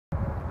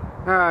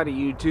Howdy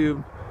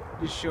YouTube,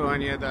 just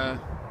showing you the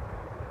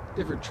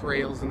different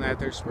trails and that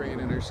they're spraying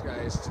in our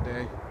skies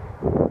today.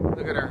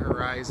 Look at our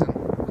horizon,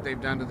 what they've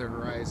done to the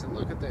horizon.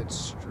 Look at that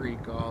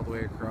streak all the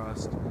way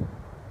across.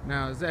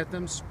 Now is that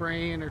them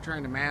spraying or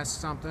trying to mask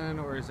something,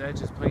 or is that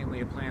just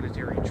plainly a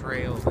planetary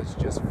trail that's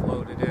just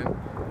floated in?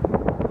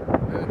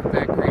 Look at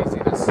that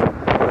craziness.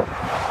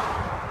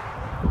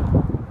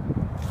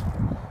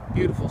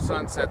 Beautiful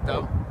sunset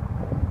though.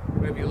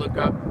 If you look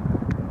up,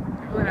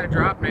 they're not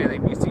dropping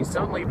anything. You see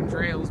some leaving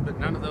trails, but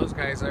none of those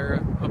guys are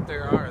up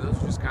there are. Those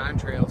are just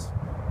contrails.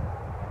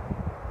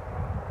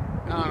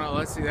 I don't know.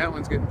 Let's see. That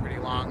one's getting pretty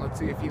long. Let's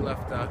see if he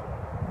left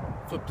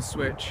flipped the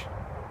switch.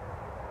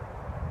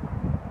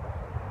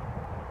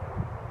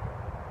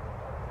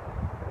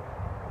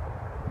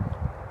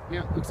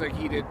 Yeah, looks like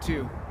he did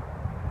too.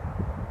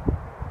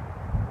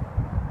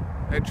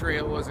 That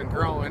trail wasn't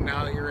growing.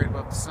 Now that you're right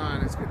above the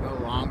sun, it's getting a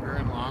little longer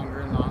and longer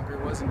and longer.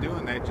 It wasn't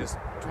doing that just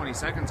 20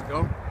 seconds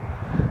ago.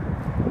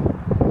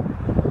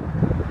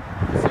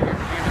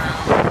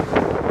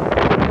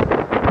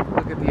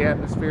 The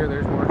atmosphere,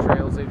 there's more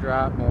trails they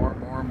drop, more,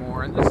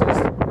 and this is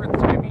where the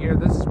time of year,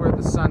 this is where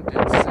the sun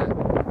did set,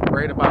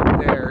 right about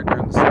there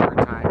during the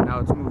summertime. Now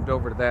it's moved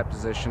over to that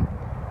position,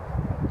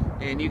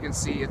 and you can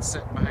see it's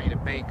set behind a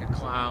bank of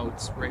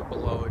clouds right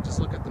below it.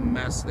 Just look at the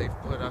mess they've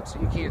put up, so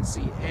you can't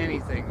see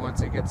anything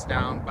once it gets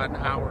down about an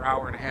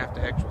hour and a half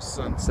to actual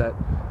sunset.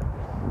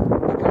 You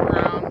come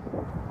around,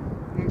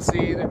 you can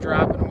see they're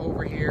dropping them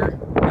over here.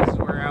 This is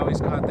where I always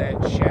caught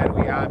that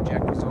shadowy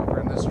object was over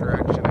in this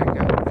direction. I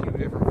got a few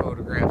different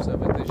photographs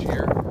of it this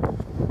year.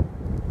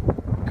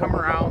 Come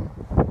around,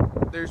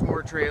 there's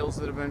more trails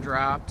that have been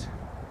dropped.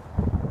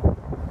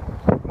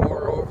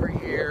 More over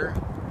here.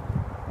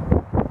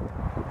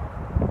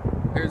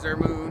 There's our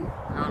moon.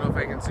 I don't know if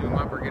I can zoom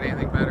up or get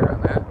anything better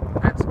on that.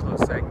 That's as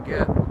close as I can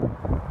get.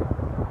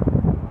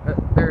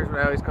 There's what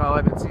I always call,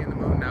 I've been seeing the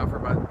moon now for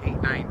about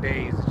 8-9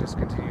 days. It's just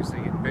continuously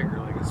getting bigger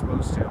like it's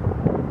supposed to.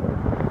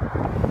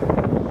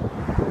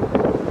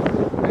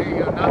 There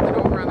you go, nothing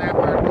over on that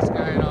part of the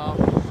sky at all.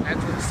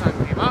 That's where the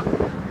sun came up.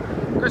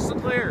 Crystal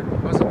clear.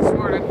 Wasn't this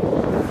morning.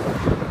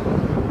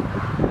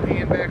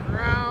 Pan back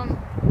around.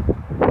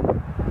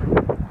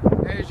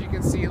 As you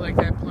can see, like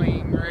that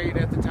plane right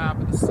at the top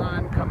of the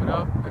sun coming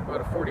up at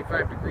about a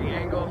 45-degree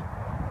angle.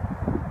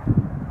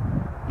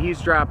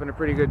 He's dropping a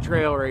pretty good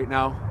trail right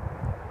now.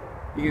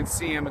 You can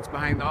see him. It's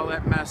behind all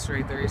that mess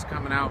right there. He's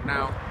coming out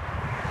now.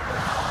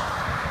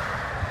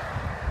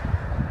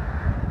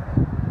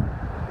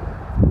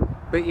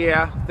 But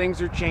yeah,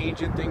 things are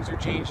changing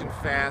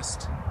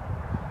fast.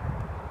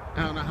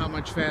 I don't know how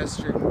much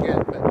faster it can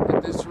get, but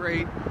at this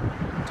rate,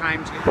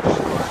 time's getting short.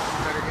 You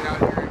better get out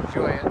here and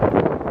enjoy it.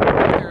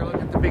 Right there,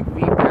 look at the big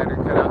V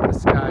pattern cut out in the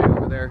sky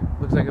over there.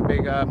 Looks like a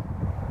big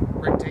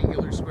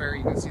rectangular square.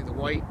 You can see the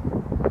white.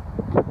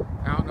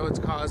 I don't know what's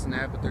causing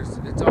that, but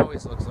it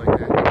always looks like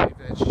that. I believe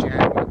that's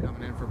shadow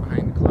coming in from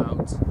behind the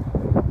clouds.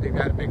 They've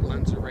got a big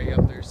lens array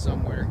up there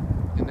somewhere,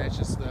 and that's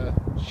just the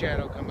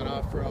shadow coming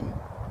off from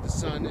the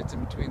sun. It's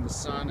in between the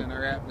sun and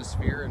our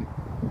atmosphere, and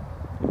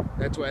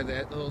that's why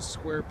that little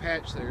square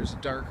patch there is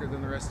darker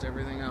than the rest of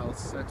everything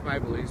else. That's my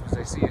belief, because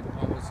I see it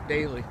almost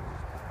daily.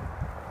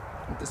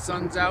 If the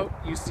sun's out,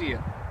 you see it.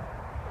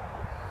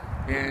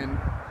 And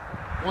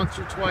once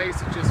or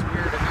twice, it's just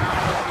weird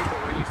anomaly,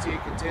 but when you see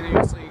it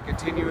continuously,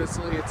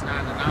 it's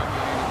not an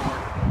anomaly anymore.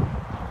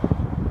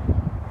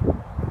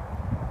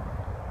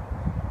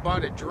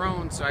 Bought a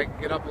drone so I could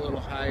get up a little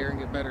higher and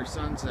get better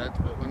sunsets,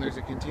 but when there's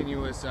a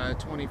continuous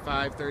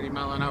 25-30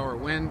 mile an hour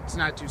wind, it's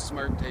not too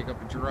smart to take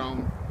up a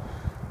drone,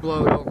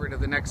 blow it over to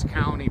the next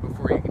county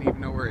before you can even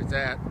know where it's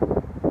at.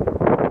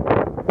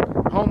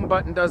 Home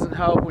button doesn't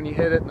help when you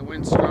hit it and the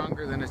wind's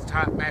stronger than its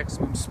top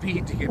maximum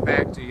speed to get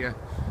back to you.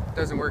 It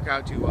doesn't work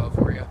out too well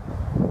for you.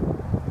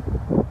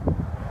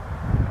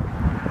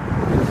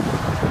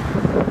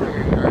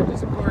 There you are.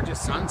 Just a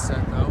gorgeous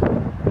sunset though.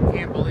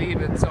 Can't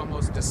believe it's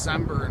almost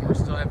December and we're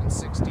still having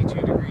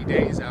 62-degree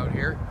days out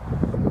here.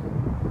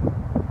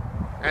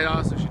 I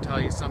also should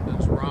tell you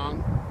something's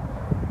wrong.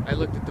 I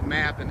looked at the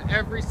map and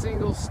every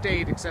single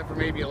state except for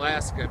maybe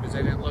Alaska, because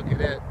I didn't look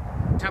at it,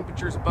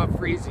 temperatures above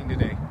freezing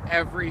today.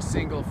 Every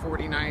single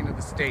 49 of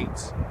the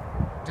states,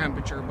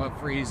 temperature above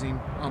freezing,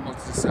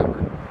 almost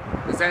December.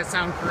 Does that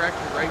sound correct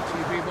or right to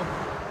you people?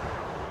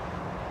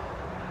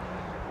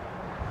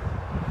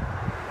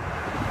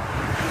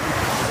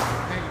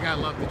 You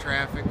gotta love the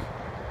traffic. Look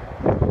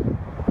at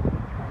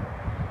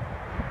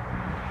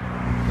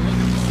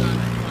the sun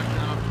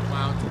reflecting off the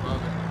clouds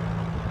above it.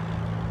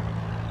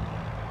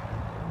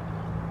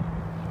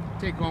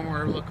 Take one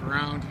more look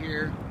around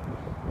here.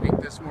 Make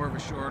this more of a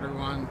shorter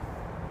one.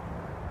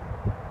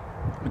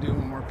 I'll do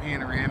one more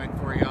panoramic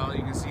for y'all.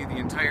 You can see the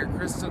entire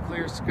crystal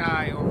clear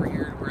sky over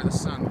here to where the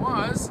sun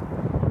was.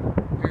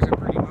 There's a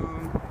pretty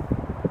moon.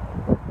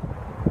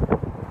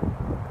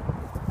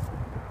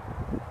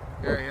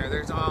 Yeah,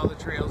 there's all the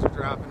trails are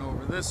dropping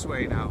over this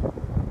way now.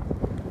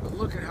 But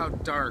look at how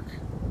dark,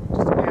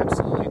 just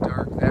absolutely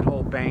dark, that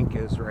whole bank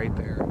is right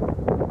there.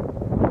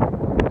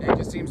 It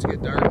just seems to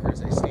get darker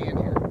as I stand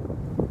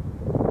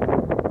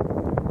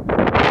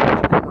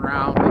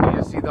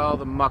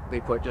the muck they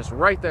put just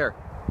right there.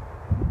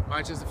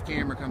 Watch as the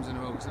camera comes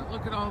into focus. Now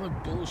look at all the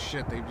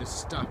bullshit they've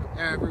just stuck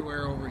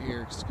everywhere over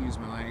here. Excuse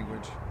my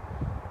language.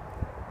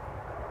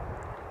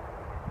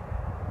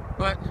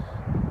 But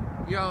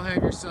y'all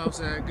have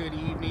yourselves a good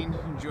evening.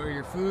 Enjoy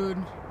your food.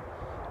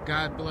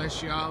 God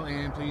bless y'all,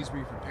 and please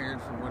be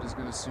prepared for what is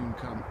going to soon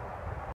come.